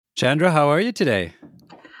Chandra, how are you today?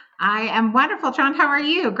 I am wonderful, John. How are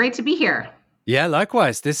you? Great to be here. Yeah,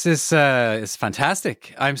 likewise. This is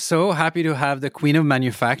fantastic. I'm so happy to have the Queen of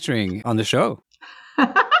Manufacturing on the show.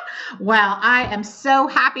 Well, I am so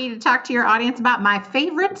happy to talk to your audience about my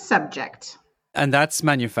favorite subject. And that's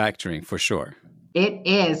manufacturing for sure. It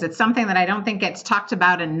is. It's something that I don't think gets talked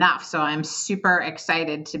about enough. So I'm super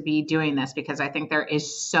excited to be doing this because I think there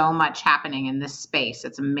is so much happening in this space.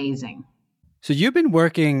 It's amazing. So you've been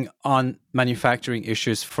working on manufacturing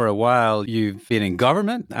issues for a while. You've been in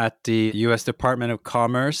government at the U.S. Department of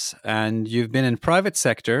Commerce, and you've been in private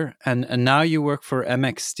sector, and now you work for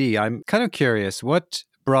MXD. I'm kind of curious, what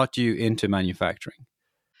brought you into manufacturing?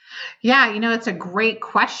 Yeah, it's a great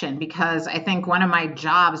question because I think one of my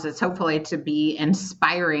jobs is hopefully to be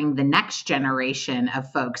inspiring the next generation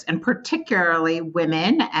of folks, and particularly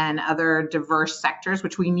women and other diverse sectors,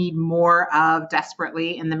 which we need more of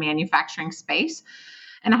desperately in the manufacturing space.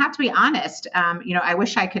 And I have to be honest, I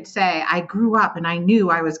wish I could say I grew up and I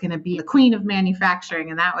knew I was going to be the queen of manufacturing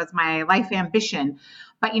and that was my life ambition.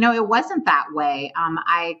 But, it wasn't that way.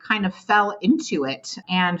 I kind of fell into it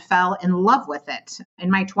and fell in love with it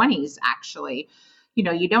in my 20s, actually.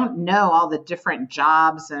 You don't know all the different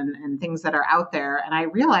jobs and things that are out there. And I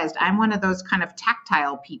realized I'm one of those kind of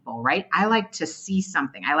tactile people, right? I like to see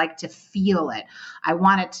something. I like to feel it. I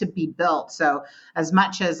want it to be built. So as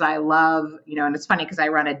much as I love, and it's funny because I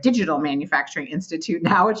run a digital manufacturing institute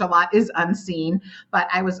now, which a lot is unseen, but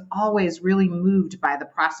I was always really moved by the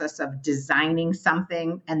process of designing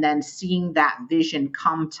something and then seeing that vision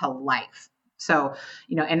come to life. So,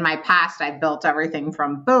 in my past, I've built everything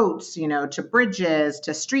from boats, to bridges,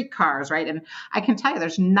 to streetcars, right? And I can tell you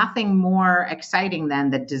there's nothing more exciting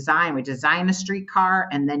than the design. We design a streetcar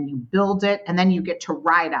and then you build it and then you get to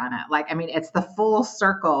ride on it. It's the full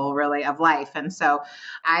circle really of life. And so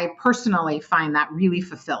I personally find that really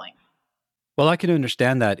fulfilling. Well, I can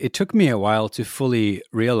understand that. It took me a while to fully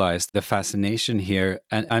realize the fascination here.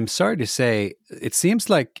 And I'm sorry to say, it seems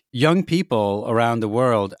like young people around the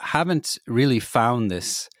world haven't really found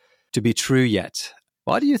this to be true yet.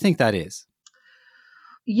 Why do you think that is?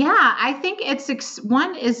 Yeah, I think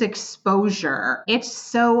one is exposure. It's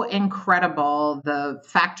so incredible, the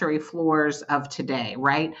factory floors of today,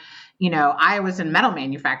 right? I was in metal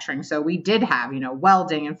manufacturing, so we did have,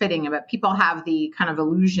 welding and fitting, but people have the kind of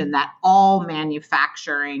illusion that all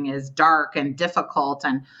manufacturing is dark and difficult.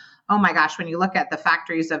 And oh my gosh, when you look at the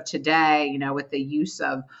factories of today, with the use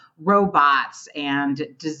of robots and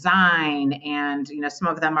design and, some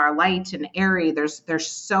of them are light and airy, there's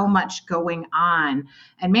so much going on.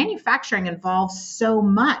 And manufacturing involves so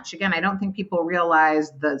much. Again, I don't think people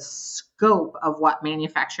realize the scope of what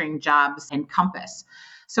manufacturing jobs encompass.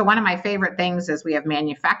 So one of my favorite things is we have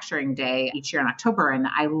Manufacturing Day each year in October, and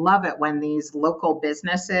I love it when these local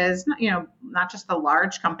businesses, not just the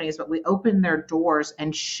large companies, but we open their doors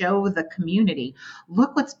and show the community,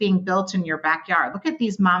 look what's being built in your backyard. Look at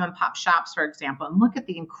these mom and pop shops, for example, and look at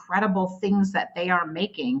the incredible things that they are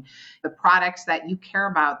making, the products that you care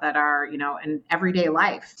about that are, in everyday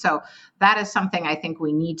life. So that is something I think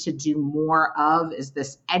we need to do more of, is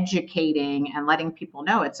this educating and letting people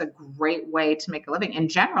know it's a great way to make a living. In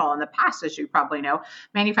general, in the past, as you probably know,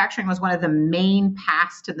 manufacturing was one of the main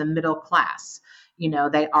paths to the middle class.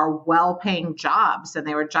 They are well-paying jobs, and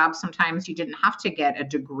they were jobs sometimes you didn't have to get a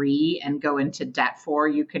degree and go into debt for.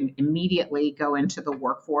 You can immediately go into the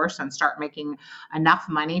workforce and start making enough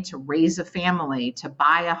money to raise a family, to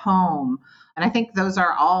buy a home. And I think those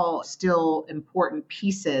are all still important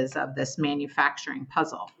pieces of this manufacturing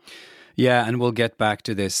puzzle. Yeah, and we'll get back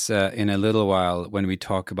to this in a little while when we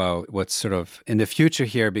talk about what's sort of in the future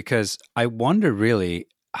here, because I wonder really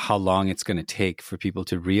how long it's going to take for people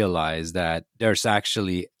to realize that there's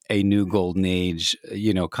actually a new golden age,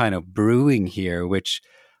 kind of brewing here, which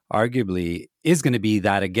arguably is going to be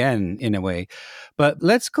that again in a way. But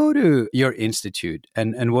let's go to your institute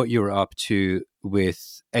and what you're up to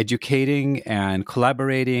with educating and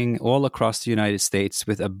collaborating all across the United States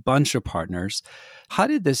with a bunch of partners. How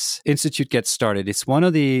did this institute get started? It's one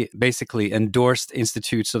of the basically endorsed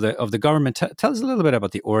institutes of the government. Tell us a little bit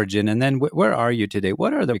about the origin, and then where are you today?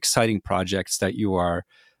 What are the exciting projects that you are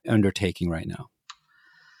undertaking right now?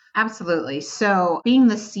 Absolutely. So being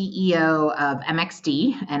the CEO of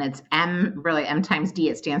MXD, and it's M times D,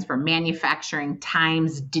 it stands for Manufacturing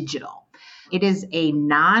Times Digital. It is a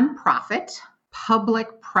nonprofit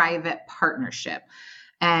public-private partnership.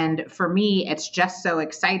 And for me, it's just so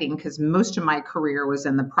exciting because most of my career was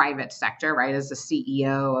in the private sector, right? As the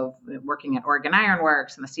CEO of working at Oregon Iron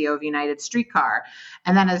Works and the CEO of United Streetcar.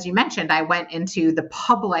 And then, as you mentioned, I went into the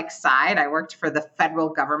public side. I worked for the federal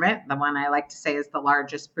government, the one I like to say is the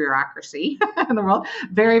largest bureaucracy in the world.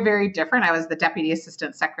 Very, very different. I was the Deputy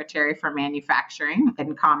Assistant Secretary for Manufacturing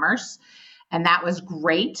and Commerce. And that was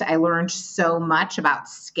great. I learned so much about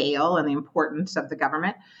scale and the importance of the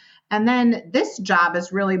government. And then this job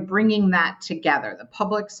is really bringing that together, the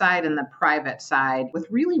public side and the private side, with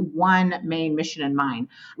really one main mission in mind.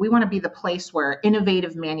 We want to be the place where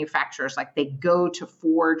innovative manufacturers, like they go to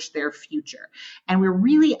forge their future. And we're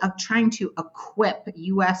really trying to equip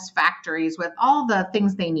U.S. factories with all the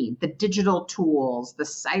things they need, the digital tools, the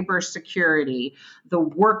cybersecurity, the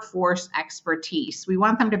workforce expertise. We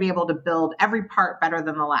want them to be able to build every part better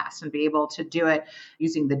than the last and be able to do it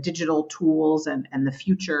using the digital tools and the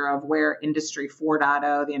future of where Industry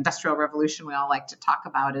 4.0, the industrial revolution we all like to talk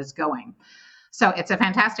about, is going. So it's a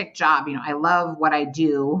fantastic job. I love what I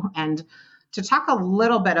do. And to talk a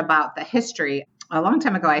little bit about the history, a long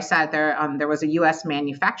time ago, I said there was a U.S.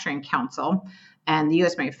 Manufacturing Council, and the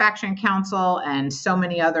U.S. Manufacturing Council and so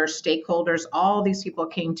many other stakeholders, all these people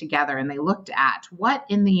came together and they looked at what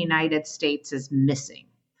in the United States is missing.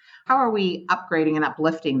 How are we upgrading and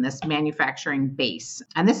uplifting this manufacturing base?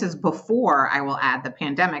 And this is before, I will add, the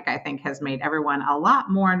pandemic, I think, has made everyone a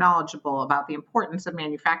lot more knowledgeable about the importance of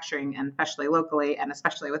manufacturing, and especially locally, and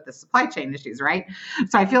especially with the supply chain issues, right?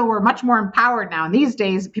 So I feel we're much more empowered now. And these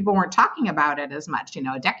days, people weren't talking about it as much,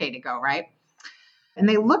 a decade ago, right? And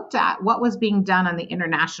they looked at what was being done on the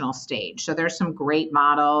international stage. So there's some great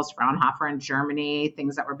models, Fraunhofer in Germany,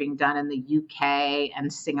 things that were being done in the UK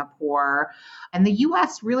and Singapore. And the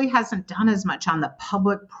US really hasn't done as much on the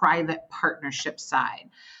public-private partnership side.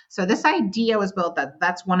 So this idea was built that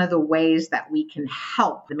that's one of the ways that we can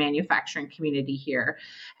help the manufacturing community here.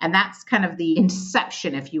 And that's kind of the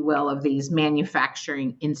inception, if you will, of these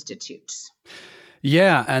manufacturing institutes.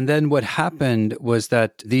 Yeah, and then what happened was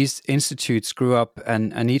that these institutes grew up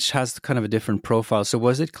and each has kind of a different profile. So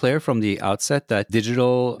was it clear from the outset that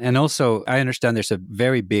digital, and also I understand there's a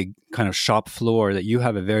very big kind of shop floor, that you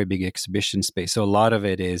have a very big exhibition space. So a lot of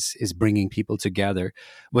it is bringing people together.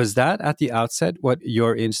 Was that at the outset what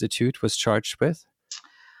your institute was charged with?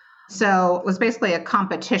 So it was basically a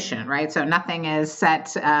competition, right? So nothing is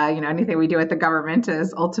set, anything we do at the government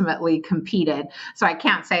is ultimately competed. So I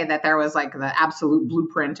can't say that there was like the absolute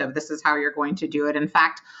blueprint of this is how you're going to do it. In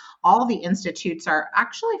fact, all the institutes are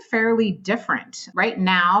actually fairly different. Right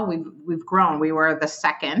now, we've grown. We were the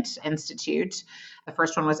second institute. The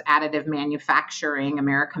first one was Additive Manufacturing,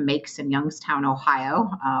 America Makes in Youngstown,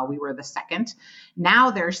 Ohio. We were the second.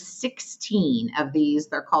 Now there's 16 of these.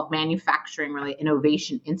 They're called Manufacturing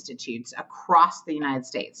Innovation Institutes across the United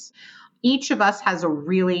States. Each of us has a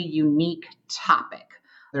really unique topic.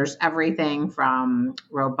 There's everything from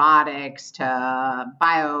robotics to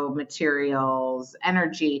biomaterials,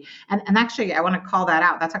 energy. And actually, I want to call that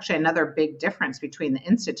out. That's actually another big difference between the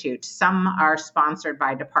institutes. Some are sponsored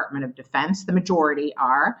by Department of Defense. The majority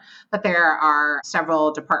are. But there are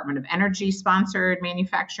several Department of Energy sponsored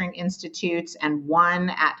manufacturing institutes, and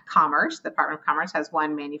one at Commerce. The Department of Commerce has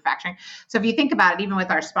one manufacturing. So if you think about it, even with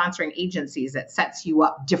our sponsoring agencies, it sets you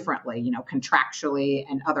up differently, contractually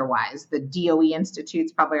and otherwise. The DOE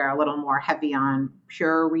institutes probably are a little more heavy on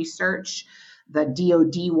pure research. The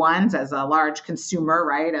DoD ones, as a large consumer,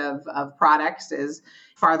 right, of products, is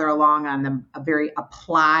farther along on a very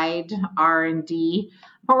applied R&D.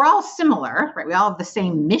 But we're all similar, right? We all have the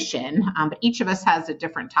same mission, but each of us has a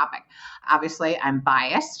different topic. Obviously, I'm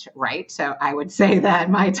biased, right? So I would say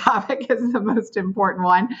that my topic is the most important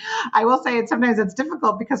one. I will say sometimes it's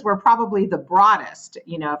difficult because we're probably the broadest.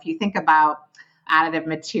 If you think about additive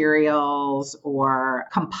materials or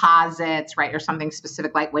composites, right? Or something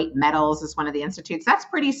specific, lightweight metals is one of the institutes. That's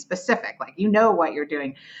pretty specific. Like, what you're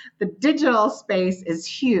doing. The digital space is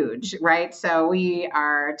huge, right? So we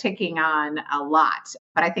are taking on a lot,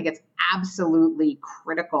 but I think it's absolutely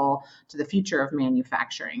critical to the future of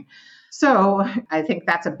manufacturing. So I think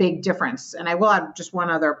that's a big difference. And I will add just one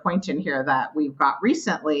other point in here that we've got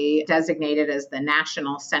recently designated as the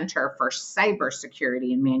National Center for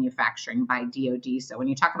Cybersecurity in Manufacturing by DoD. So when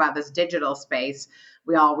you talk about this digital space,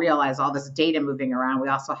 we all realize all this data moving around. We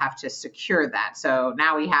also have to secure that. So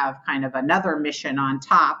now we have kind of another mission on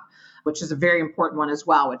top, which is a very important one as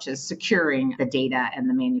well, which is securing the data and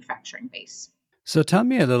the manufacturing base. So tell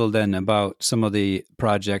me a little then about some of the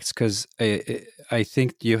projects, because I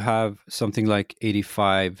think you have something like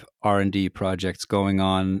 85 R&D projects going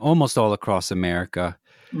on almost all across America.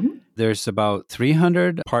 Mhm. There's about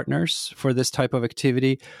 300 partners for this type of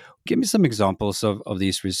activity. Give me some examples of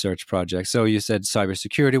these research projects. So you said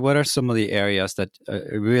cybersecurity. What are some of the areas that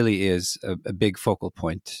really is a big focal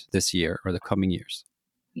point this year or the coming years?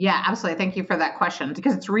 Yeah, absolutely. Thank you for that question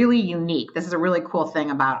because it's really unique. This is a really cool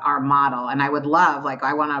thing about our model. And I would love,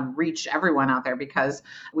 I want to reach everyone out there because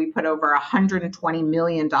we put over $120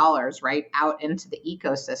 million, right, out into the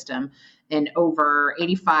ecosystem in over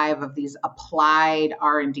 85 of these applied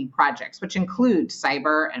R&D projects, which include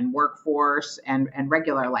cyber and workforce and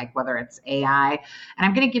regular, like whether it's AI. And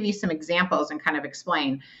I'm going to give you some examples and kind of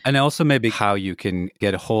explain. And also maybe how you can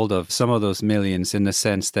get a hold of some of those millions in the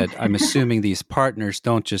sense that I'm assuming these partners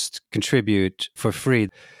don't just contribute for free.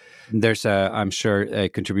 There's I'm sure, a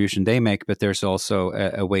contribution they make, but there's also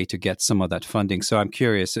a way to get some of that funding. So I'm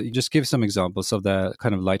curious, just give some examples of the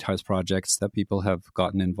kind of lighthouse projects that people have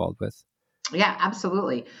gotten involved with. Yeah,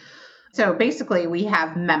 absolutely. So basically, we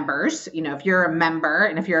have members. If you're a member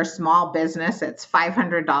and if you're a small business, it's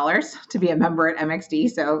 $500 to be a member at MXD.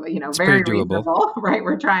 So, It's very pretty doable. reasonable, right?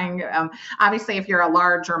 We're trying, obviously, if you're a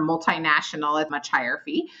large or multinational, it's a much higher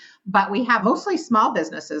fee. But we have mostly small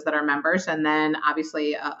businesses that are members. And then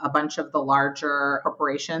obviously a bunch of the larger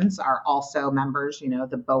corporations are also members,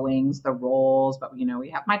 the Boeings, the Rolls, but, we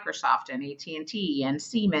have Microsoft and AT&T and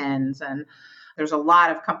Siemens and there's a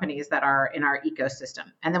lot of companies that are in our ecosystem.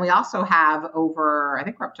 And then we also have I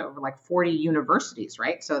think we're up to over 40 universities,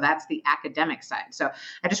 right? So that's the academic side. So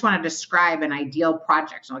I just want to describe an ideal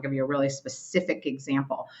project, and I'll give you a really specific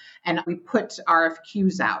example. And we put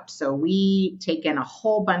RFQs out. So we take in a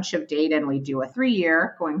whole bunch of data and we do a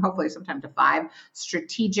 3-year, going hopefully sometime to 5,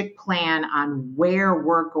 strategic plan on where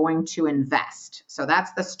we're going to invest. So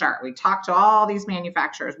that's the start. We talk to all these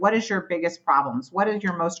manufacturers. What is your biggest problems? What is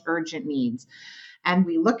your most urgent needs? And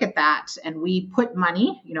we look at that and we put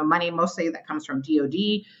money mostly that comes from DoD,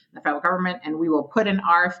 the federal government, and we will put an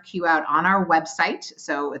RFQ out on our website.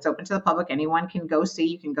 So it's open to the public. Anyone can go see.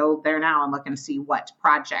 You can go there now and look and see what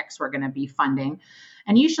projects we're going to be funding.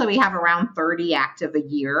 And usually we have around 30 active a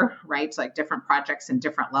year, right? It's like different projects in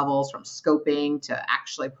different levels from scoping to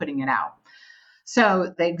actually putting it out.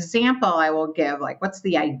 So the example I will give, what's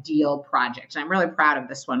the ideal project? And I'm really proud of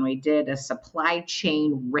this one. We did a supply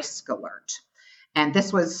chain risk alert. And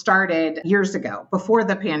this was started years ago, before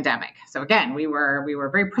the pandemic. So again, we were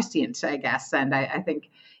very prescient, I guess. And I think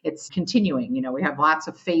it's continuing. We have lots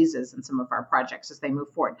of phases in some of our projects as they move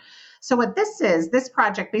forward. So what this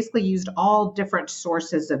project basically used all different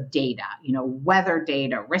sources of data, weather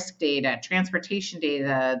data, risk data, transportation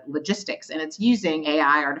data, logistics, and it's using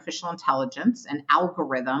AI, artificial intelligence, and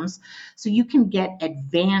algorithms. So you can get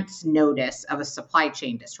advance notice of a supply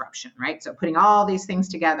chain disruption, right? So putting all these things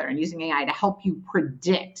together and using AI to help you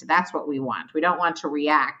predict, that's what we want. We don't want to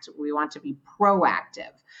react. We want to be proactive.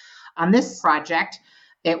 On this project,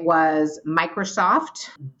 it was Microsoft,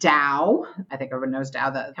 Dow, I think everyone knows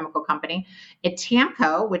Dow, the chemical company,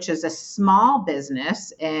 Etamco, which is a small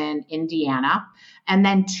business in Indiana, and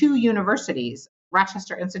then 2 universities,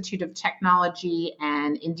 Rochester Institute of Technology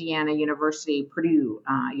and Indiana University, Purdue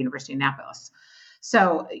University, Annapolis.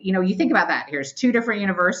 So, you think about that. Here's 2 different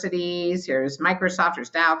universities. Here's Microsoft,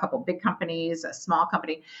 there's Dow, a couple of big companies, a small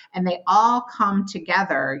company, and they all come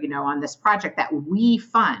together, on this project that we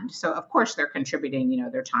fund. So, of course, they're contributing,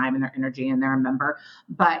 their time and their energy, and they're a member.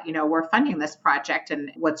 But, we're funding this project.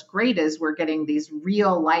 And what's great is we're getting these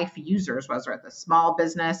real life users, whether it's the small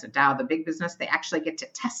business, a Dow, the big business, they actually get to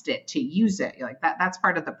test it, to use it. That's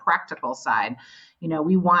part of the practical side.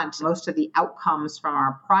 We want most of the outcomes from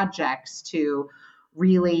our projects to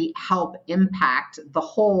really help impact the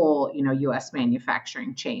whole, U.S.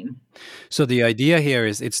 manufacturing chain. So the idea here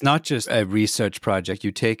is it's not just a research project.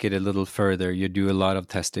 You take it a little further. You do a lot of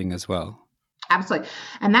testing as well. Absolutely.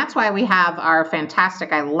 And that's why we have our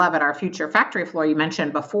fantastic, I love it, our future factory floor you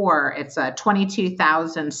mentioned before. It's a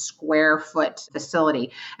 22,000 square foot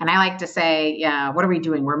facility. And I like to say, what are we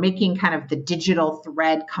doing? We're making kind of the digital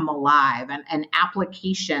thread come alive and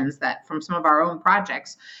applications that from some of our own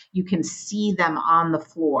projects, you can see them on the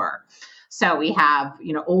floor. So we have,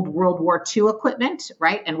 old World War II equipment,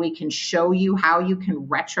 right? And we can show you how you can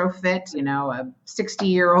retrofit, a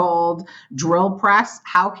 60-year-old drill press.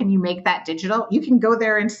 How can you make that digital? You can go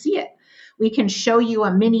there and see it. We can show you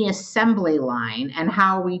a mini assembly line and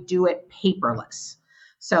how we do it paperless.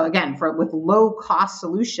 So again, with low cost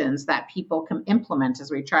solutions that people can implement as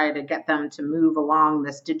we try to get them to move along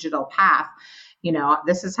this digital path,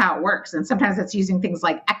 this is how it works. And sometimes it's using things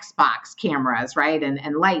like Xbox cameras, right?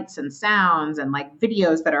 And lights and sounds and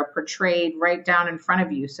videos that are portrayed right down in front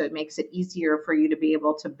of you. So it makes it easier for you to be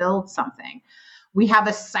able to build something. We have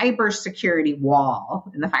a cybersecurity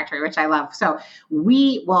wall in the factory, which I love. So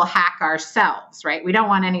we will hack ourselves, right? We don't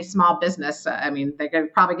want any small business. They're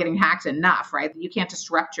probably getting hacked enough, right? You can't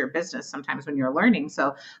disrupt your business sometimes when you're learning.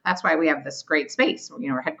 So that's why we have this great space.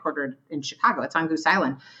 We're headquartered in Chicago. It's on Goose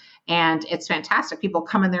Island. And it's fantastic. People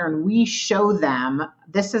come in there and we show them,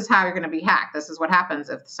 this is how you're going to be hacked. This is what happens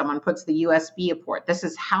if someone puts the USB port. This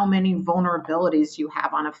is how many vulnerabilities you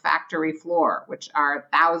have on a factory floor, which are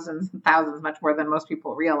thousands and thousands, much more than most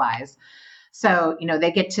people realize. So,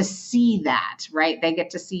 they get to see that, right? They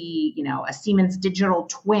get to see, a Siemens digital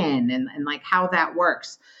twin and like how that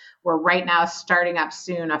works. We're right now starting up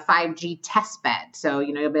soon a 5G test bed. So,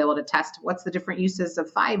 you'll be able to test what's the different uses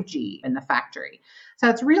of 5G in the factory. So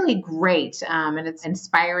it's really great. And it's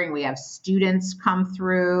inspiring. We have students come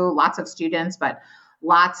through, lots of students, but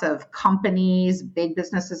lots of companies, big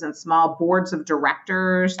businesses and small boards of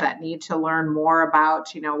directors that need to learn more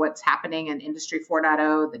about, what's happening in Industry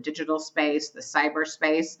 4.0, the digital space, the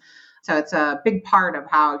cyberspace. So it's a big part of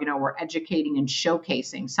how, we're educating and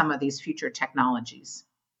showcasing some of these future technologies.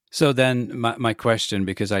 So then my question,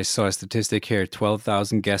 because I saw a statistic here,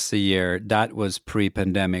 12,000 guests a year, that was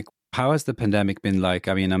pre-pandemic. How has the pandemic been like?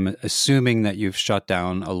 I mean, I'm assuming that you've shut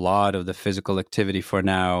down a lot of the physical activity for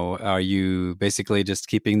now. Are you basically just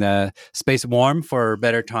keeping the space warm for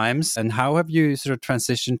better times? And how have you sort of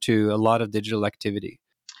transitioned to a lot of digital activity?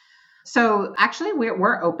 So actually,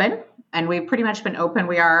 we're open. And we've pretty much been open.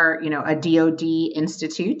 We are, a DoD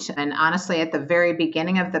institute. And honestly, at the very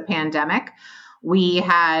beginning of the pandemic, we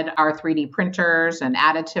had our 3D printers and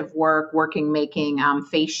additive work making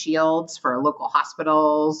face shields for local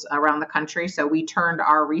hospitals around the country. So we turned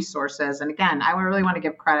our resources. And again, I really want to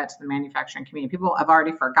give credit to the manufacturing community. People have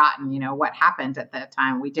already forgotten, what happened at that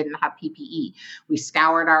time. We didn't have PPE. We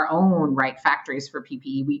scoured our own factories for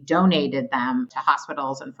PPE. We donated them to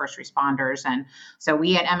hospitals and first responders. And so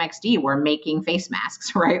we at MXD were making face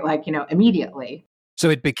masks, right? Immediately. So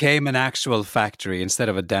it became an actual factory instead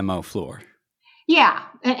of a demo floor. Yeah,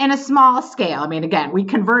 in a small scale. Again, we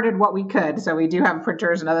converted what we could. So we do have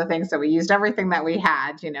printers and other things. So we used everything that we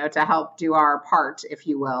had, to help do our part, if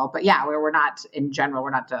you will. But yeah, we're not, in general, we're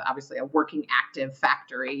not obviously a working active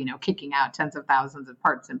factory, kicking out tens of thousands of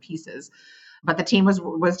parts and pieces. But the team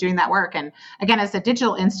was doing that work. And again, as a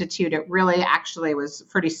digital institute, it really actually was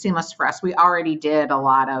pretty seamless for us. We already did a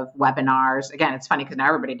lot of webinars. Again, it's funny because now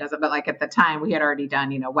everybody does it. But at the time, we had already done,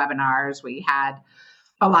 webinars. We had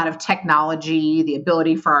a lot of technology, the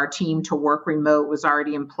ability for our team to work remote was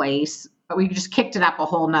already in place, but we just kicked it up a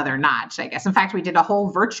whole nother notch, I guess. In fact, we did a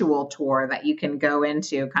whole virtual tour that you can go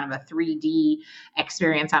into, kind of a 3D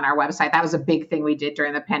experience on our website. That was a big thing we did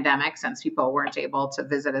during the pandemic since people weren't able to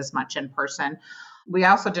visit as much in person. We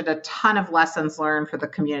also did a ton of lessons learned for the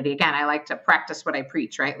community. Again, I like to practice what I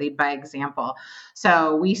preach, right? Lead by example.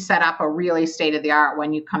 So we set up a really state-of-the-art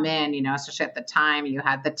when you come in, especially at the time, you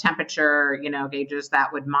had the temperature, gauges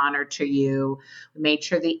that would monitor you. We made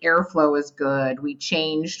sure the airflow was good. We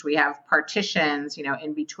have partitions,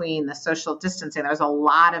 in between, the social distancing. There was a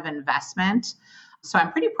lot of investment. So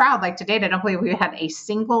I'm pretty proud. To date, I don't believe we had a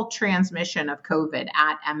single transmission of COVID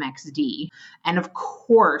at MXD. And of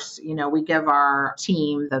course, we give our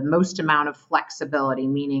team the most amount of flexibility,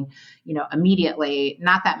 meaning, immediately,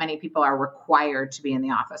 not that many people are required to be in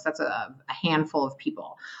the office. That's a handful of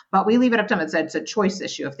people. But we leave it up to them. It's a choice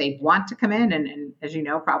issue. If they want to come in, and as you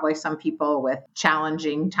know, probably some people with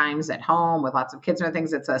challenging times at home with lots of kids and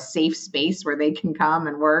things, it's a safe space where they can come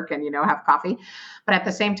and work and, have coffee. But at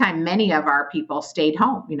the same time, many of our people stayed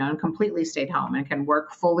home, and completely stayed home and can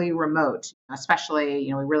work fully remote.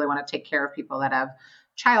 Especially, we really want to take care of people that have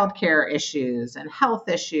childcare issues and health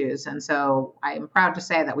issues. And so I am proud to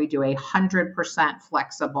say that we do 100%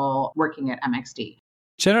 flexible working at MXD.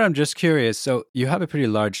 Jenna, I'm just curious. So you have a pretty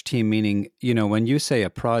large team, meaning, when you say a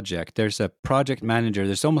project, there's a project manager,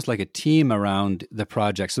 there's almost like a team around the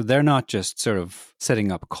project. So they're not just sort of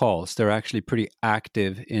setting up calls. They're actually pretty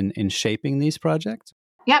active in shaping these projects.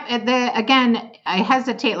 Yep. Again, I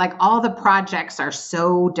hesitate, all the projects are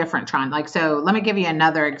so different, Tron. So let me give you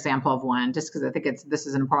another example of one, just because I think this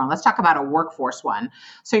is an important one. Let's talk about a workforce one.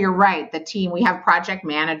 So you're right. The team, we have project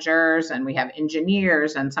managers and we have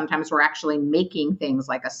engineers, and sometimes we're actually making things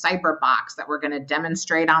like a cyber box that we're going to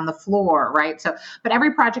demonstrate on the floor, right? So, but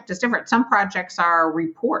every project is different. Some projects are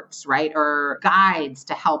reports, right? Or guides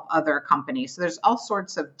to help other companies. So there's all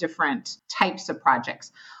sorts of different types of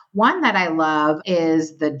projects. One that I love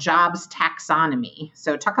is the jobs taxonomy.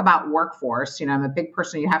 So talk about workforce. I'm a big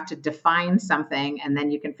person. You have to define something and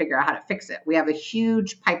then you can figure out how to fix it. We have a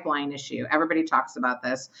huge pipeline issue. Everybody talks about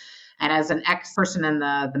this. And as an ex-person in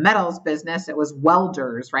the metals business, it was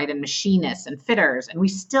welders, right? And machinists and fitters. And we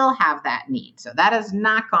still have that need. So that has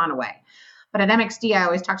not gone away. But at MXD, I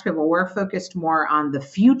always talk to people, we're focused more on the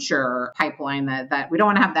future pipeline that we don't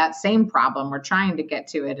want to have that same problem. We're trying to get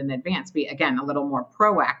to it in advance, be, again, a little more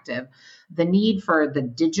proactive. The need for the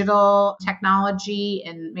digital technology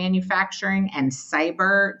in manufacturing and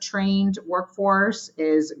cyber trained workforce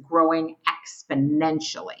is growing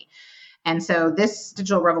exponentially. And so this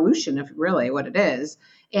digital revolution, if really what it is,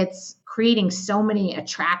 it's creating so many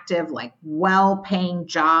attractive, like well-paying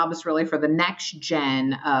jobs really for the next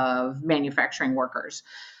gen of manufacturing workers.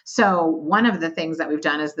 So one of the things that we've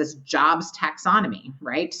done is this jobs taxonomy,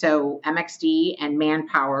 right? So MXD and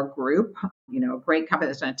Manpower Group, a great company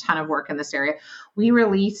that's done a ton of work in this area, we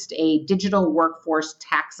released a digital workforce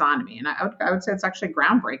taxonomy. And I would say it's actually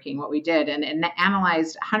groundbreaking what we did, and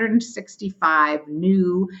analyzed 165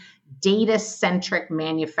 new data-centric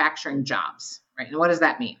manufacturing jobs, right? And what does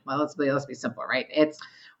that mean? Well, let's be simple, right? It's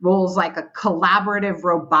roles like a collaborative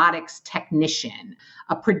robotics technician,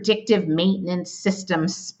 a predictive maintenance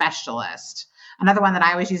systems specialist. Another one that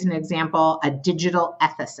I always use an example, a digital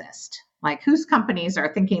ethicist. Like, whose companies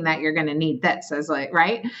are thinking that you're going to need this as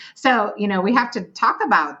right? So, we have to talk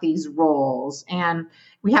about these roles, and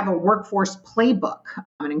we have a workforce playbook.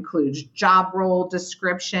 It includes job role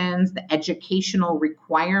descriptions, the educational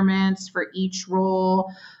requirements for each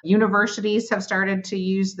role. Universities have started to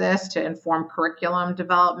use this to inform curriculum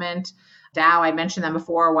development. Dow, I mentioned them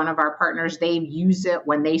before, one of our partners, they use it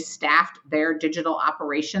when they staffed their digital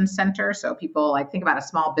operations center. So people think about a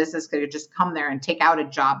small business could just come there and take out a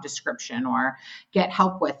job description or get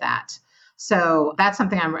help with that. So that's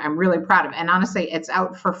something I'm really proud of. And honestly, it's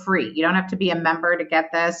out for free. You don't have to be a member to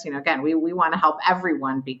get this. Again, we want to help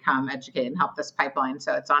everyone become educated and help this pipeline.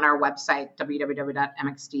 So it's on our website,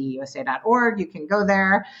 www.mxdusa.org. You can go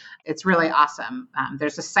there. It's really awesome.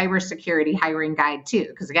 There's a cybersecurity hiring guide too,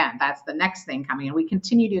 because again, that's the next thing coming. And we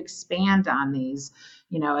continue to expand on these,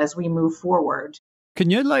 as we move forward. Can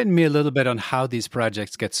you enlighten me a little bit on how these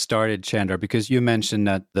projects get started, Chandra? Because you mentioned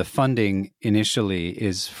that the funding initially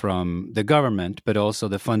is from the government, but also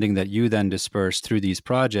the funding that you then disperse through these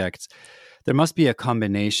projects. There must be a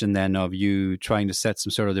combination then of you trying to set some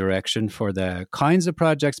sort of direction for the kinds of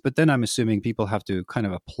projects, but then I'm assuming people have to kind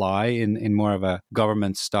of apply in more of a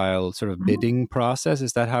government style sort of bidding process.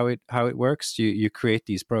 Is that how it works? You create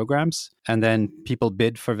these programs and then people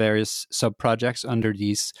bid for various sub projects under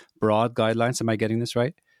these broad guidelines. Am I getting this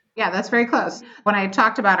right? Yeah, that's very close. When I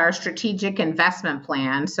talked about our strategic investment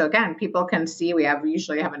plan, so again, people can see we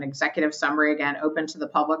usually have an executive summary, again, open to the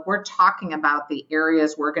public. We're talking about the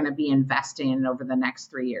areas we're going to be investing in over the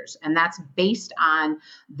next 3 years. And that's based on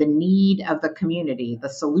the need of the community, the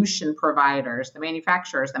solution providers, the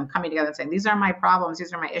manufacturers, them coming together and saying, these are my problems,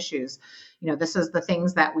 these are my issues. This is the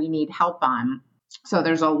things that we need help on. So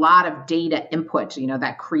there's a lot of data input,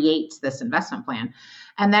 that creates this investment plan.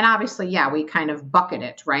 And then obviously, we kind of bucket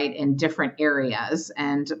it, right, in different areas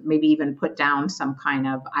and maybe even put down some kind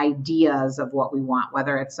of ideas of what we want,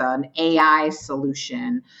 whether it's an AI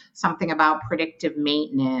solution, something about predictive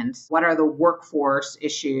maintenance, what are the workforce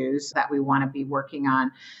issues that we want to be working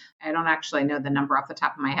on. I don't actually know the number off the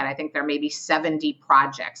top of my head. I think there may be 70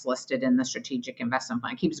 projects listed in the strategic investment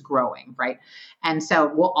plan. It keeps growing, right? And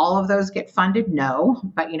so will all of those get funded? No,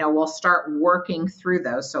 but we'll start working through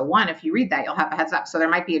those. So one, if you read that, you'll have a heads up. So there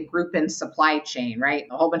might be a group in supply chain, right?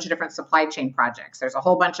 A whole bunch of different supply chain projects. There's a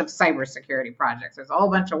whole bunch of cybersecurity projects. There's a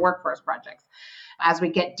whole bunch of workforce projects. As we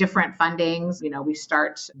get different fundings, we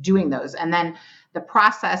start doing those. And then the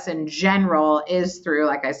process in general is through,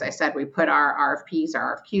 like as I said, we put our RFPs,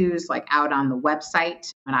 our RFQs out on the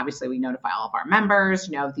website. And obviously we notify all of our members,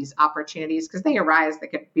 of these opportunities because they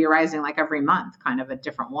could be arising every month, kind of a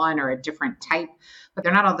different one or a different type, but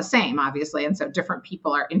they're not all the same, obviously. And so different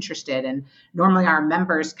people are interested. And normally our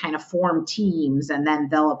members kind of form teams and then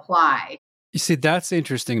they'll apply. You see, that's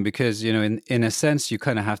interesting because, in a sense, you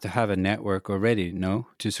kind of have to have a network already,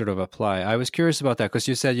 to sort of apply. I was curious about that because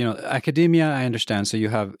you said, academia, I understand. So you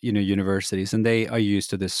have, universities and they are used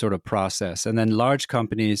to this sort of process. And then large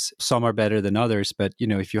companies, some are better than others. But,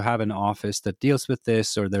 if you have an office that deals with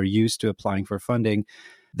this or they're used to applying for funding,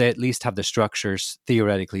 they at least have the structures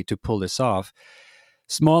theoretically to pull this off.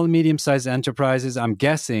 Small and medium-sized enterprises, I'm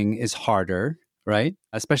guessing, is harder. Right?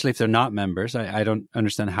 Especially if they're not members. I don't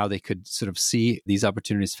understand how they could sort of see these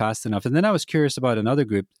opportunities fast enough. And then I was curious about another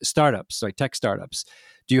group, startups, like tech startups.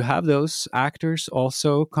 Do you have those actors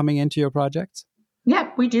also coming into your projects? Yeah,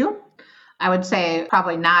 we do. I would say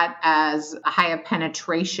probably not as high a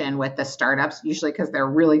penetration with the startups, usually because they're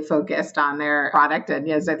really focused on their product. And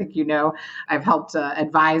yes, I think I've helped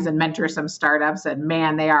advise and mentor some startups, and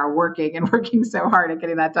man, they are working and working so hard at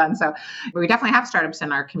getting that done. So we definitely have startups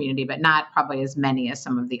in our community, but not probably as many as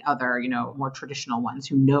some of the other, more traditional ones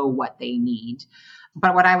who know what they need.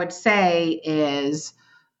 But what I would say is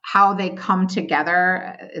how they come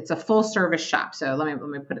together. It's a full service shop. So let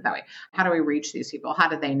me put it that way. How do we reach these people? How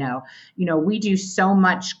do they know? We do so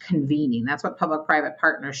much convening. That's what public-private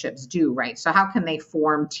partnerships do, right? So how can they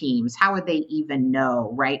form teams? How would they even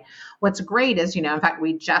know, right? What's great is, in fact,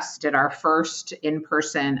 we just did our first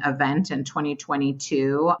in-person event in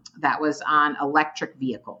 2022 that was on electric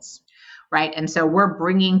vehicles. Right. And so we're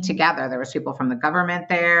bringing together, there was people from the government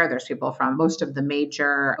there's people from most of the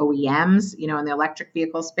major OEMs, in the electric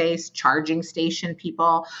vehicle space, charging station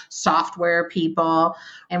people, software people,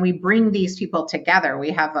 and we bring these people together.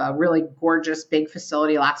 We have a really gorgeous big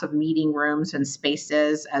facility, lots of meeting rooms and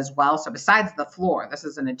spaces as well. So besides the floor, this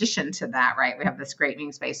is in addition to that, right? We have this great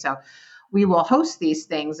meeting space. So we will host these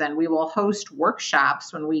things and we will host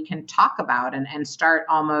workshops when we can talk about and start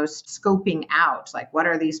almost scoping out, like, what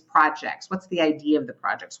are these projects? What's the idea of the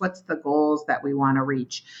projects? What's the goals that we want to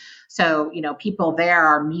reach? So, people there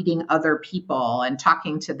are meeting other people and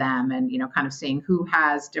talking to them and, kind of seeing who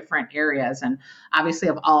has different areas. And obviously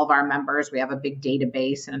of all of our members, we have a big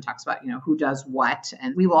database and it talks about, who does what,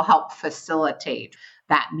 and we will help facilitate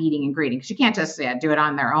that meeting and greeting, because you can't just do it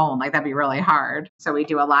on their own. Like, that'd be really hard. So we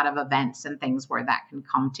do a lot of events and things where that can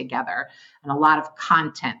come together, and a lot of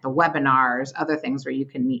content, the webinars, other things where you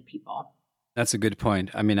can meet people. That's a good point.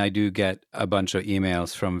 I mean, I do get a bunch of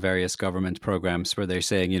emails from various government programs where they're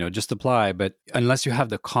saying, just apply. But unless you have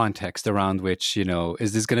the context around which,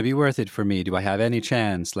 is this going to be worth it for me? Do I have any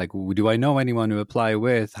chance? Like, do I know anyone to apply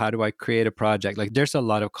with? How do I create a project? Like, there's a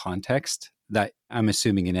lot of context that I'm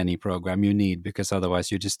assuming in any program you need, because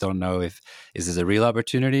otherwise you just don't know is this a real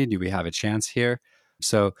opportunity? Do we have a chance here?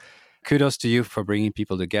 So kudos to you for bringing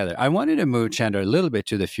people together. I wanted to move, Chandler, a little bit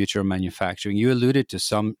to the future of manufacturing. You alluded to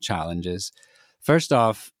some challenges. First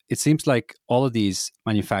off, it seems like all of these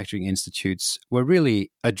manufacturing institutes were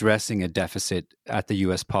really addressing a deficit at the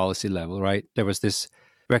US policy level, right? There was this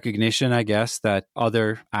recognition, I guess, that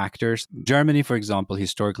other actors, Germany, for example,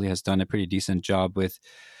 historically has done a pretty decent job with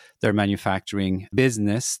their manufacturing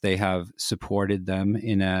business. They have supported them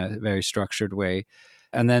in a very structured way.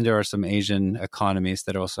 And then there are some Asian economies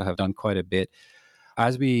that also have done quite a bit.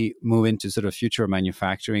 As we move into sort of future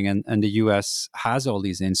manufacturing, and the US has all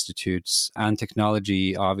these institutes, and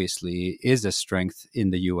technology obviously is a strength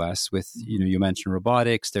in the US with, you mentioned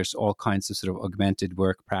robotics, there's all kinds of sort of augmented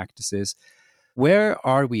work practices. Where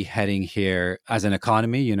are we heading here as an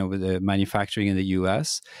economy, with the manufacturing in the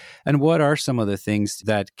US? And what are some of the things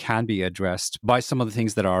that can be addressed by some of the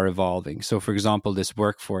things that are evolving? So, for example, this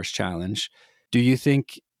workforce challenge, do you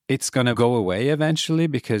think it's going to go away eventually?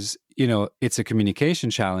 Because, it's a communication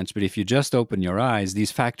challenge, but if you just open your eyes,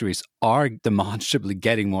 these factories are demonstrably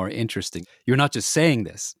getting more interesting. You're not just saying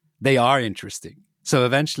this, they are interesting. So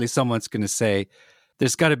eventually someone's going to say,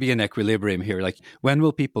 there's got to be an equilibrium here. Like, when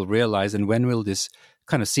will people realize, and when will this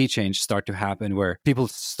kind of sea change start to happen where people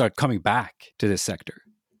start coming back to this sector?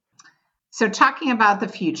 So talking about the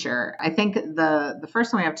future, I think the first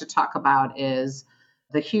thing we have to talk about is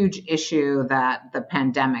the huge issue that the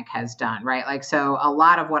pandemic has done, right? Like, so a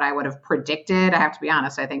lot of what I would have predicted, I have to be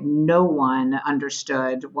honest, I think no one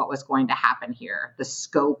understood what was going to happen here, the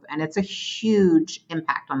scope, and it's a huge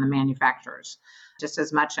impact on the manufacturers. Just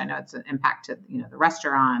as much, I know it's an impact to, the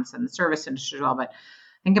restaurants and the service industry as well, but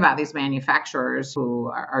think about these manufacturers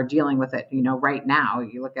who are dealing with it, right now.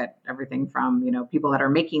 You look at everything from, people that are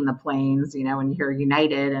making the planes, when you hear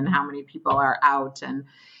United and how many people are out, and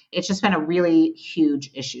it's just been a really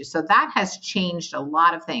huge issue. So that has changed a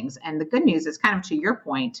lot of things. And the good news is, kind of to your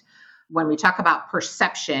point, when we talk about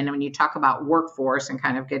perception and when you talk about workforce and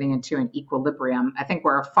kind of getting into an equilibrium, I think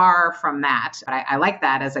we're far from that. But I like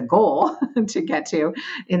that as a goal to get to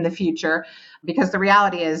in the future, because the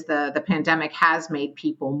reality is the pandemic has made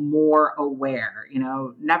people more aware.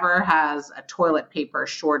 Never has a toilet paper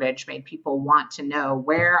shortage made people want to know,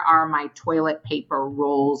 where are my toilet paper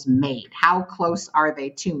rolls made? How close are they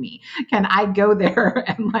to me? Can I go there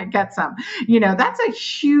and get some? That's a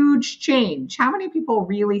huge change. How many people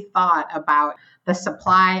really thought about the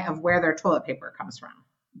supply of where their toilet paper comes from?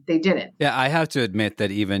 They didn't. Yeah, I have to admit that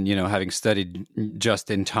even, having studied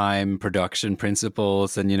just-in-time production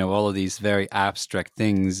principles and, all of these very abstract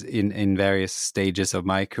things in various stages of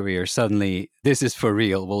my career, suddenly this is for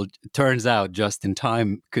real. Well, it turns out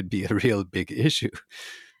just-in-time could be a real big issue.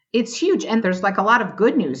 It's huge. And there's like a lot of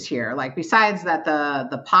good news here. Like besides that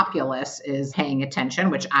the populace is paying attention,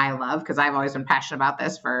 which I love because I've always been passionate about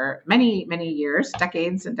this for many, many years,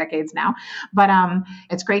 decades and decades now. But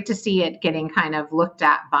it's great to see it getting kind of looked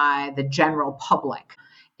at by the general public.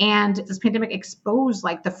 And this pandemic exposed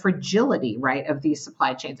like the fragility, right, of these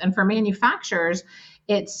supply chains. And for manufacturers,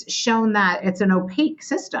 it's shown that it's an opaque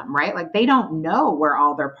system, right? Like they don't know where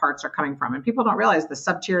all their parts are coming from. And people don't realize the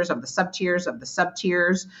sub-tiers of the sub-tiers of the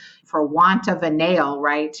sub-tiers for want of a nail,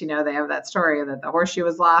 right? You know, they have that story that the horseshoe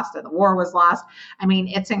was lost and the war was lost. I mean,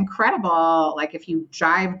 it's incredible. Like if you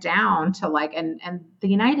drive down to like, and the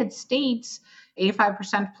United States,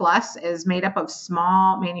 85% plus is made up of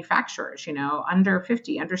small manufacturers, you know, under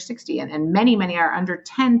 50, under 60, and many, many are under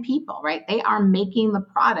 10 people, right? They are making the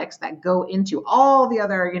products that go into all the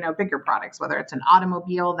other, you know, bigger products, whether it's an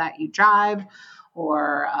automobile that you drive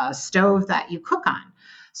or a stove that you cook on.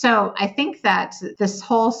 So I think that this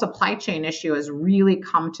whole supply chain issue has really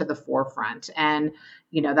come to the forefront. And,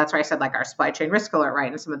 you know, that's why I said like our supply chain risk alert,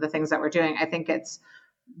 right? And some of the things that we're doing, I think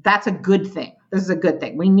that's a good thing. This is a good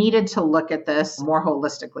thing. We needed to look at this more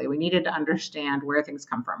holistically. We needed to understand where things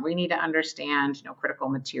come from. We need to understand, you know, critical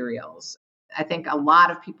materials. I think a lot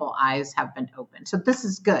of people's eyes have been opened. So this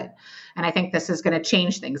is good. And I think this is going to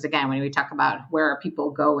change things again when we talk about where are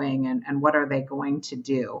people going and what are they going to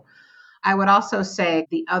do. I would also say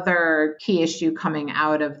the other key issue coming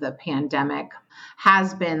out of the pandemic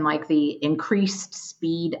has been like the increased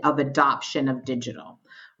speed of adoption of digital.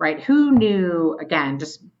 Right? Who knew, again,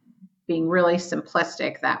 just being really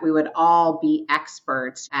simplistic, that we would all be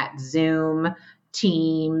experts at Zoom,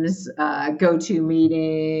 Teams,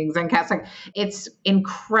 GoToMeetings, and Cast. Like, it's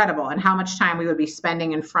incredible and how much time we would be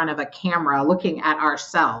spending in front of a camera looking at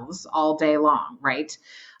ourselves all day long, right?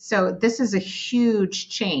 So this is a huge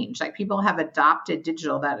change. Like people have adopted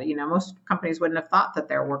digital that, you know, most companies wouldn't have thought that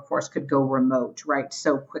their workforce could go remote, right,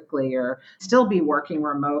 so quickly or still be working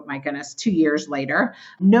remote, my goodness, 2 years later.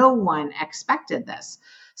 No one expected this.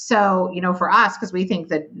 So, you know, for us, because we think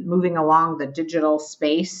that moving along the digital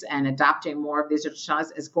space and adopting more of these digital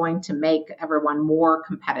channels is going to make everyone more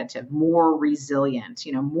competitive, more resilient,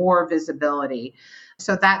 you know, more visibility.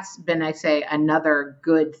 So that's been, I say, another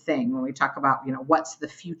good thing when we talk about, you know, what's the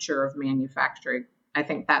future of manufacturing. I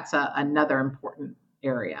think that's another important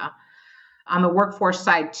area. On the workforce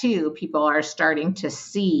side, too, people are starting to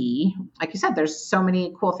see, like you said, there's so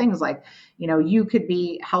many cool things like, you know, you could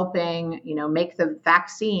be helping, you know, make the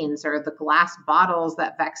vaccines or the glass bottles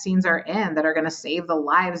that vaccines are in that are going to save the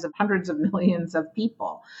lives of hundreds of millions of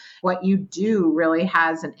people. What you do really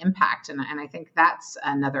has an impact. And I think that's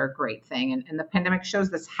another great thing. And the pandemic shows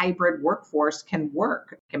this hybrid workforce can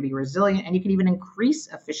work, can be resilient, and you can even increase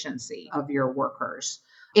efficiency of your workers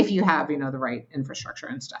if you have, you know, the right infrastructure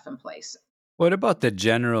and stuff in place. What about the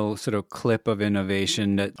general sort of clip of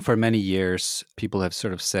innovation that for many years people have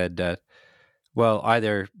sort of said that, well,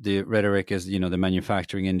 either the rhetoric is, you know, the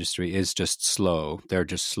manufacturing industry is just slow. They're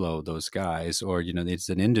just slow, those guys. Or, you know, it's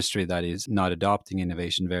an industry that is not adopting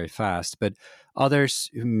innovation very fast. But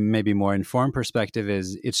others, maybe more informed perspective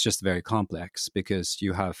is it's just very complex because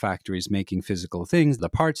you have factories making physical things. The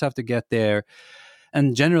parts have to get there.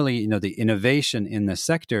 And generally, you know, the innovation in the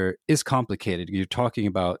sector is complicated. You're talking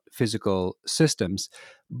about physical systems,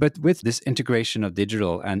 but with this integration of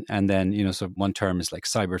digital and then, you know, so one term is like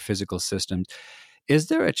cyber physical systems. Is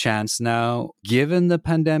there a chance now, given the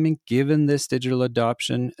pandemic, given this digital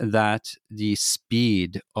adoption, that the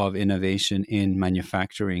speed of innovation in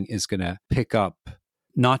manufacturing is going to pick up?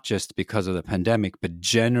 Not just because of the pandemic, but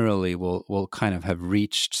generally will kind of have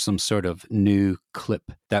reached some sort of new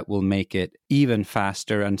clip that will make it even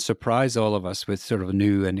faster and surprise all of us with sort of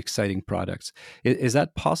new and exciting products. Is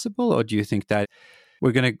that possible? Or do you think that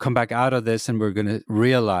we're going to come back out of this and we're going to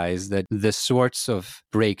realize that the sorts of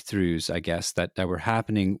breakthroughs, I guess, that were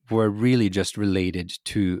happening were really just related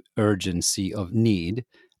to urgency of need,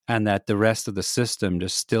 and that the rest of the system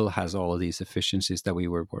just still has all of these efficiencies that we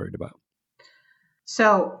were worried about?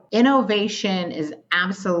 So innovation is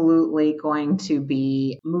absolutely going to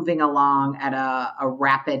be moving along at a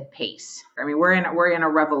rapid pace. I mean, we're in a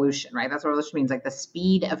revolution, right? That's what revolution means, like the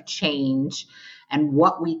speed of change and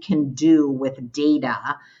what we can do with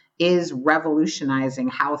data is revolutionizing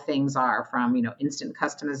how things are, from, you know, instant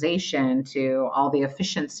customization to all the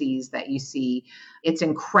efficiencies that you see. It's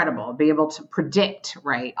incredible. Be able to predict,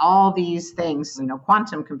 right, all these things, you know,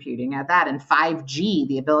 quantum computing at that, and 5G,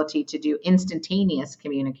 the ability to do instantaneous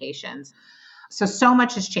communications. So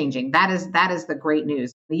much is changing. That is the great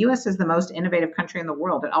news. The US is the most innovative country in the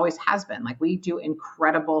world. It always has been. Like we do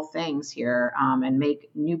incredible things here and make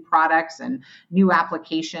new products and new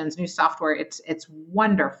applications, new software. It's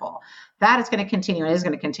wonderful. That is going to continue. It is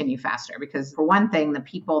going to continue faster because, for one thing, the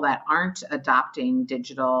people that aren't adopting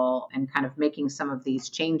digital and kind of making some of these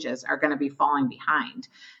changes are going to be falling behind.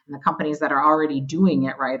 And the companies that are already doing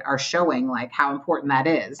it right are showing like how important that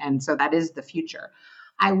is. And so that is the future.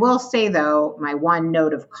 I will say, though, my one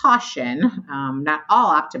note of caution, not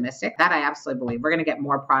all optimistic, that I absolutely believe we're going to get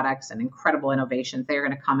more products and incredible innovations. They're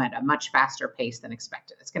going to come at a much faster pace than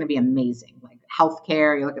expected. It's going to be amazing. Like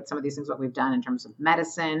healthcare, you look at some of these things, what we've done in terms of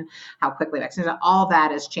medicine, how quickly vaccines, all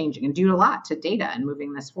that is changing and due a lot to data and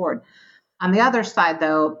moving this forward. On the other side,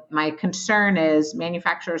 though, my concern is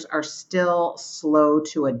manufacturers are still slow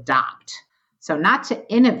to adopt. So not to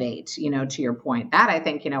innovate, to your point, that I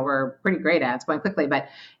think, we're pretty great at. It's going quickly, but,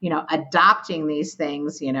 adopting these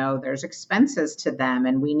things, there's expenses to them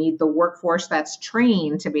and we need the workforce that's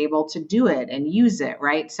trained to be able to do it and use it,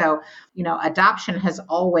 right? So, adoption has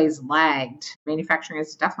always lagged. Manufacturing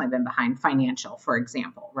has definitely been behind financial, for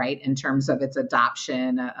example, right? In terms of its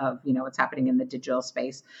adoption of, what's happening in the digital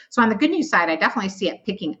space. So on the good news side, I definitely see it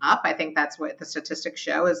picking up. I think that's what the statistics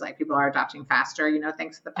show is like people are adopting faster,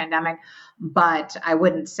 thanks to the pandemic. But I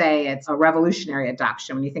wouldn't say it's a revolutionary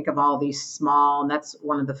adoption. When you think of all these small, and that's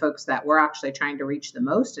one of the folks that we're actually trying to reach the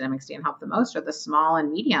most at MXD and help the most are the small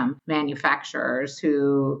and medium manufacturers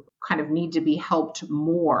who kind of need to be helped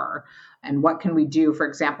more. And what can we do, for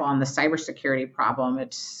example, on the cybersecurity problem?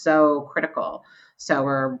 It's so critical. So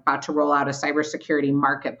we're about to roll out a cybersecurity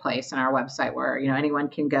marketplace on our website where, anyone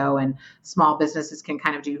can go and small businesses can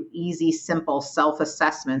kind of do easy, simple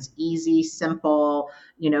self-assessments, easy, simple,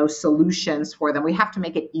 solutions for them. We have to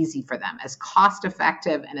make it easy for them, as cost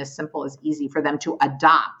effective and as simple as easy for them to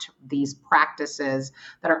adopt these practices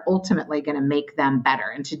that are ultimately going to make them better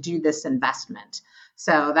and to do this investment.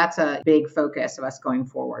 So that's a big focus of us going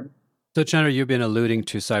forward. So, Chandra, you've been alluding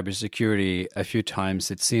to cybersecurity a few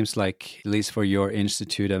times. It seems like, at least for your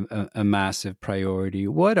institute, a massive priority.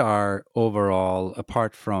 What are overall,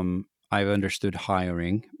 apart from, I've understood,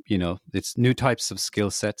 hiring, it's new types of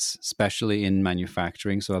skill sets, especially in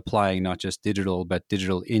manufacturing. So applying not just digital, but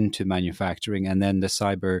digital into manufacturing, and then the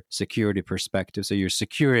cybersecurity perspective. So you're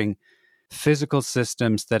securing physical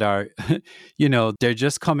systems that are, they're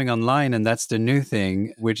just coming online and that's the new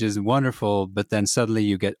thing, which is wonderful. But then suddenly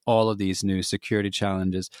you get all of these new security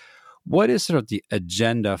challenges. What is sort of the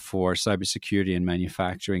agenda for cybersecurity and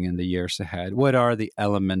manufacturing in the years ahead? What are the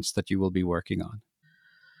elements that you will be working on?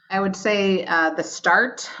 I would say the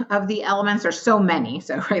start of the elements are so many.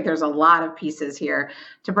 So, right, there's a lot of pieces here.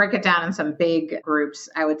 To break it down in some big groups,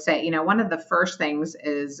 I would say, one of the first things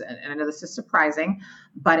is, and I know this is surprising,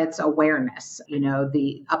 but it's awareness,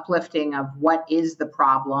 the uplifting of what is the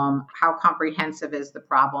problem, how comprehensive is the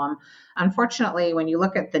problem. Unfortunately, when you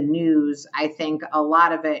look at the news, I think a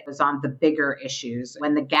lot of it is on the bigger issues.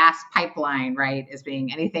 When the gas pipeline, right, is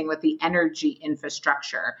being anything with the energy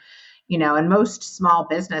infrastructure. And most small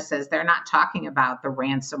businesses, they're not talking about the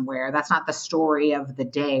ransomware. That's not the story of the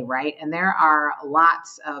day, right? And there are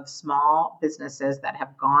lots of small businesses that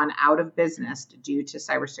have gone out of business due to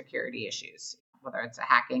cybersecurity issues, whether it's a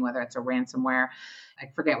hacking, whether it's a ransomware. I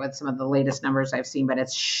forget what some of the latest numbers I've seen, but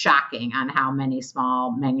it's shocking on how many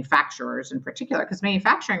small manufacturers in particular, because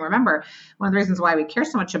manufacturing, remember, one of the reasons why we care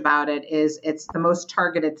so much about it is it's the most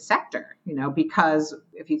targeted sector, because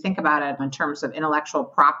if you think about it in terms of intellectual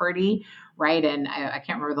property, right? And I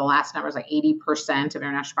can't remember the last numbers, like 80% of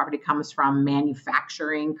international property comes from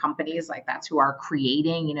manufacturing companies. Like that's who are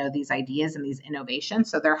creating, these ideas and these innovations.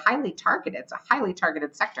 So they're highly targeted. It's a highly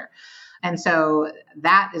targeted sector. And so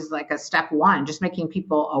that is like a step one, just making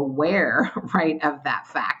people aware, right, of that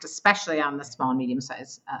fact, especially on the small and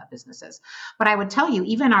medium-sized businesses. But I would tell you,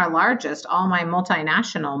 even our largest, all my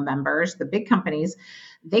multinational members, the big companies,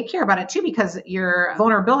 they care about it too, because your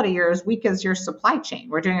vulnerability, you're as weak as your supply chain.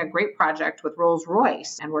 We're doing a great project with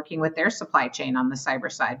Rolls-Royce and working with their supply chain on the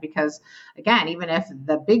cyber side, because again, even if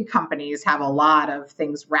the big companies have a lot of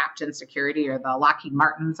things wrapped in security, or the Lockheed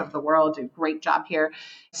Martins of the world do a great job here,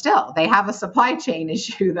 still they have a supply chain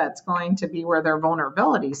issue that's going to be where their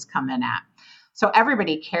vulnerabilities come in at. So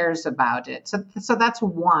everybody cares about it. So that's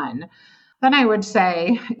one. Then I would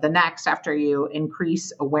say the next, after you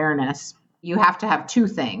increase awareness, you have to have two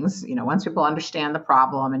things. Once people understand the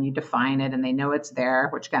problem and you define it and they know it's there,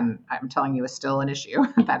 which again, I'm telling you is still an issue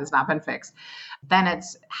that has not been fixed, then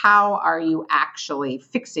it's how are you actually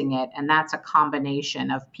fixing it? And that's a combination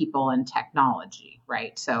of people and technology,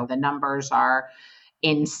 right? So the numbers are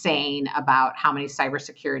insane about how many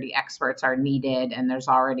cybersecurity experts are needed. And there's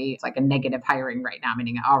already, it's like a negative hiring right now,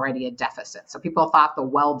 meaning already a deficit. So people thought the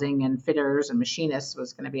welding and fitters and machinists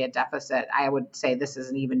was going to be a deficit. I would say this is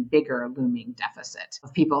an even bigger looming deficit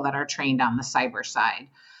of people that are trained on the cyber side.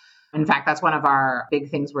 In fact, that's one of our big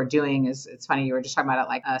things we're doing is, it's funny, you were just talking about it,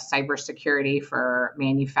 like cybersecurity for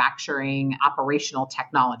manufacturing operational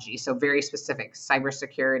technology. So very specific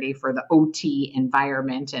cybersecurity for the OT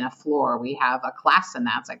environment in a floor. We have a class in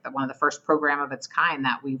that. It's like one of the first program of its kind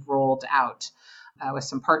that we've rolled out with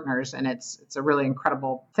some partners. And it's a really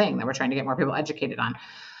incredible thing that we're trying to get more people educated on.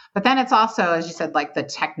 But then it's also, as you said, like the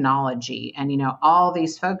technology. And, all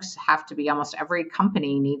these folks have to be, almost every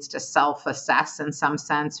company needs to self-assess in some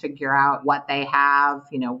sense, figure out what they have,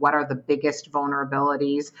 what are the biggest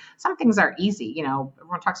vulnerabilities. Some things are easy.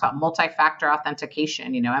 Everyone talks about multi-factor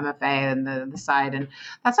authentication, MFA and the side. And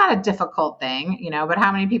that's not a difficult thing, but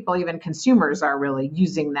how many people, even consumers, are really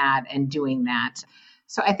using that and doing that?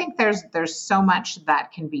 So I think there's so much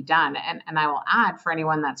that can be done. And I will add, for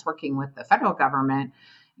anyone that's working with the federal government,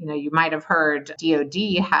 you might have heard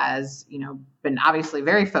DOD has, been obviously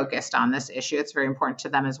very focused on this issue. It's very important to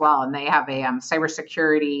them as well. And they have a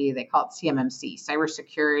cybersecurity, they call it CMMC,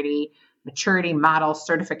 Cybersecurity Maturity Model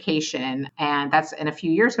Certification. And that's in a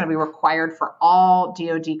few years going to be required for all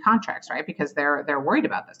DOD contracts, right? Because they're worried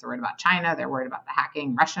about this. They're worried about China. They're worried about the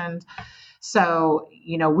hacking Russians. So,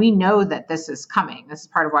 we know that this is coming. This is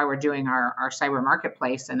part of why we're doing our cyber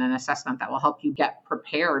marketplace and an assessment that will help you get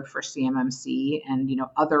prepared for CMMC and,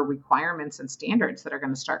 other requirements and standards that are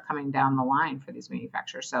going to start coming down the line for these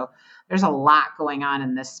manufacturers. So there's a lot going on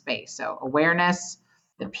in this space. So awareness,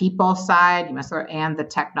 the people side, and the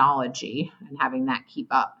technology, and having that keep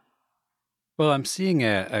up. Well, I'm seeing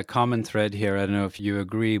a common thread here. I don't know if you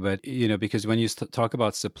agree, but, because when you talk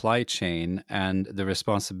about supply chain and the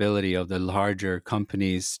responsibility of the larger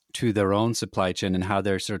companies to their own supply chain and how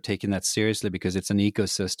they're sort of taking that seriously because it's an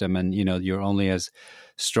ecosystem and, you're only as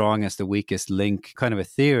strong as the weakest link kind of a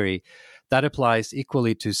theory, that applies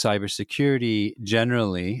equally to cybersecurity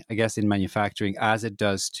generally, I guess, in manufacturing, as it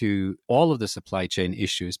does to all of the supply chain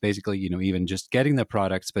issues, basically, even just getting the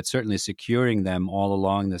products, but certainly securing them all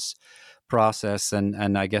along this process,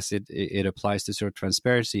 and I guess it applies to sort of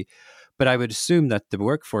transparency. But I would assume that the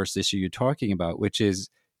workforce issue you're talking about, which is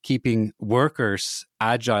keeping workers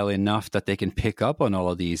agile enough that they can pick up on all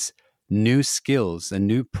of these new skills and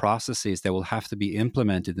new processes that will have to be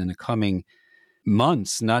implemented in the coming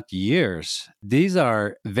months, not years. These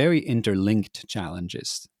are very interlinked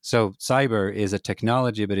challenges. So cyber is a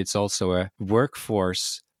technology, but it's also a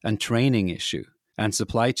workforce and training issue. And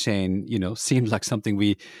supply chain, seemed like something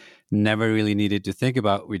we never really needed to think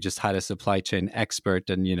about. We just had a supply chain expert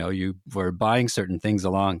and, you were buying certain things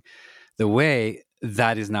along the way.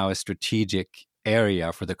 That is now a strategic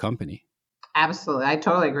area for the company. Absolutely. I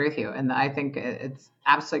totally agree with you. And I think it's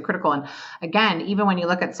absolutely critical. And again, even when you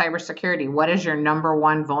look at cybersecurity, what is your number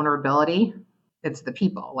one vulnerability? It's the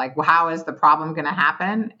people. Like, how is the problem going to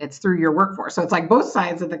happen? It's through your workforce. So it's like both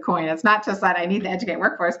sides of the coin. It's not just that I need to educate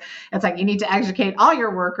workforce. It's like you need to educate all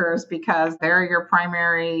your workers because they're your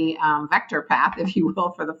primary vector path, if you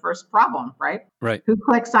will, for the first problem, right? Right. Who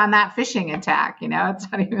clicks on that phishing attack?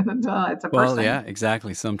 It's not even until it's a person. Well, yeah,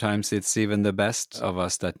 exactly. Sometimes it's even the best of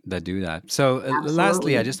us that do that. So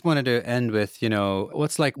lastly, I just wanted to end with,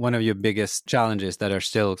 what's like one of your biggest challenges that are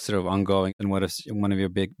still sort of ongoing, and what is one of your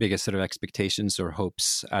biggest sort of expectations or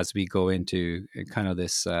hopes as we go into kind of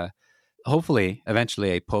this, hopefully,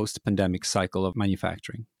 eventually a post-pandemic cycle of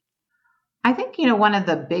manufacturing? I think, one of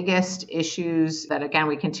the biggest issues that, again,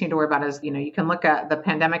 we continue to worry about is, you can look at the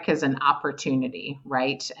pandemic as an opportunity,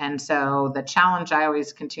 right? And so the challenge I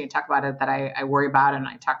always continue to talk about it that I worry about, and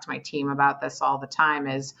I talk to my team about this all the time,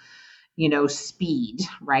 is, speed,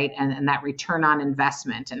 right? And that return on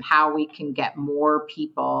investment and how we can get more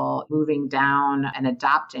people moving down and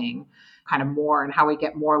adopting kind of more, and how we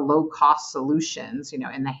get more low cost solutions,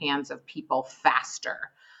 in the hands of people faster.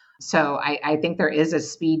 So I think there is a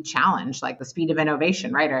speed challenge, like the speed of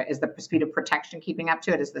innovation, right? Or is the speed of protection keeping up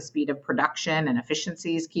to it? Is the speed of production and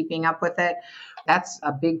efficiencies keeping up with it? That's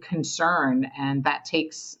a big concern. And that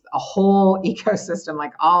takes a whole ecosystem,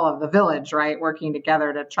 like all of the village, right, working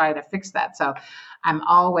together to try to fix that. So I'm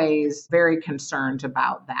always very concerned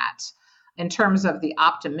about that. In terms of the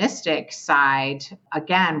optimistic side,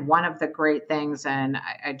 again, one of the great things, and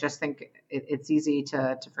I just think it's easy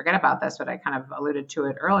to forget about this, but I kind of alluded to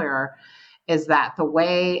it earlier, is that the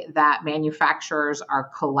way that manufacturers are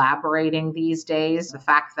collaborating these days, the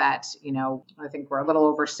fact that, I think we're a little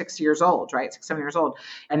over 6 years old, right? 6, 7 years old.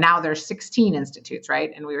 And now there's 16 institutes,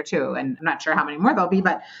 right? And we were 2. And I'm not sure how many more there'll be,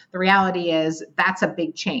 but the reality is that's a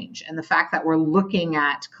big change. And the fact that we're looking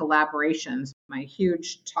at collaborations, my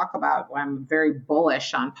huge talk about why I'm very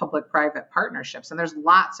bullish on public-private partnerships, and there's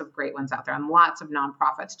lots of great ones out there and lots of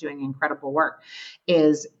nonprofits doing incredible work,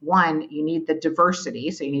 is one, you need the diversity.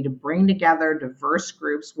 So you need to bring together diverse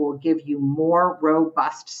groups will give you more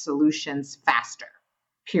robust solutions faster.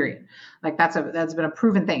 Period. Like that's been a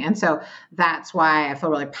proven thing. And so that's why I feel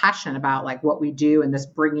really passionate about like what we do and this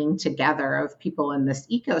bringing together of people in this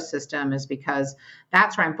ecosystem, is because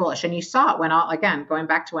that's where I'm bullish. And you saw it when again, going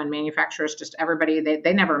back to when manufacturers, just everybody,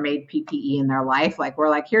 they never made PPE in their life. Like we're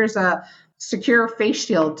like, here's a secure face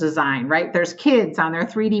shield design, right? There's kids on their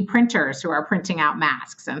 3D printers who are printing out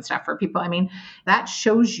masks and stuff for people. I mean, that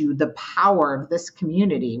shows you the power of this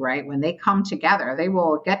community, right? When they come together, they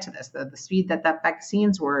will get to this. The speed that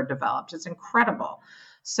vaccines were developed is incredible.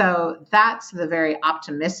 So that's the very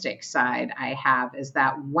optimistic side I have, is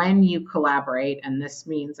that when you collaborate, and this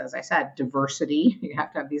means, as I said, diversity, you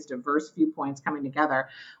have to have these diverse viewpoints coming together,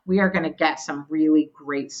 we are going to get some really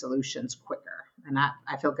great solutions quicker. And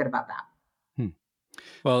I feel good about that.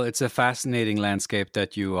 Well, it's a fascinating landscape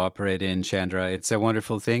that you operate in, Chandra. It's a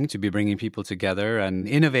wonderful thing to be bringing people together and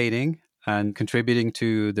innovating and contributing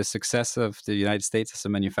to the success of the United States as a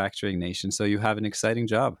manufacturing nation. So you have an exciting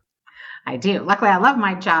job. I do. Luckily, I love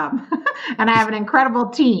my job and I have an incredible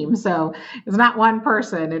team. So it's not one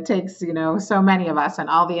person. It takes, so many of us, and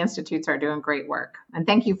all the institutes are doing great work. And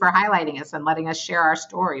thank you for highlighting us and letting us share our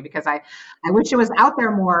story, because I wish it was out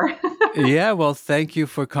there more. Yeah, well, thank you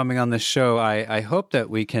for coming on the show. I hope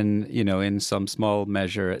that we can, in some small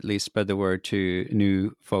measure, at least spread the word to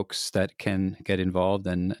new folks that can get involved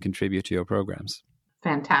and contribute to your programs.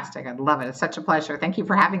 Fantastic. I'd love it. It's such a pleasure. Thank you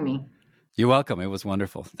for having me. You're welcome. It was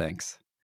wonderful. Thanks.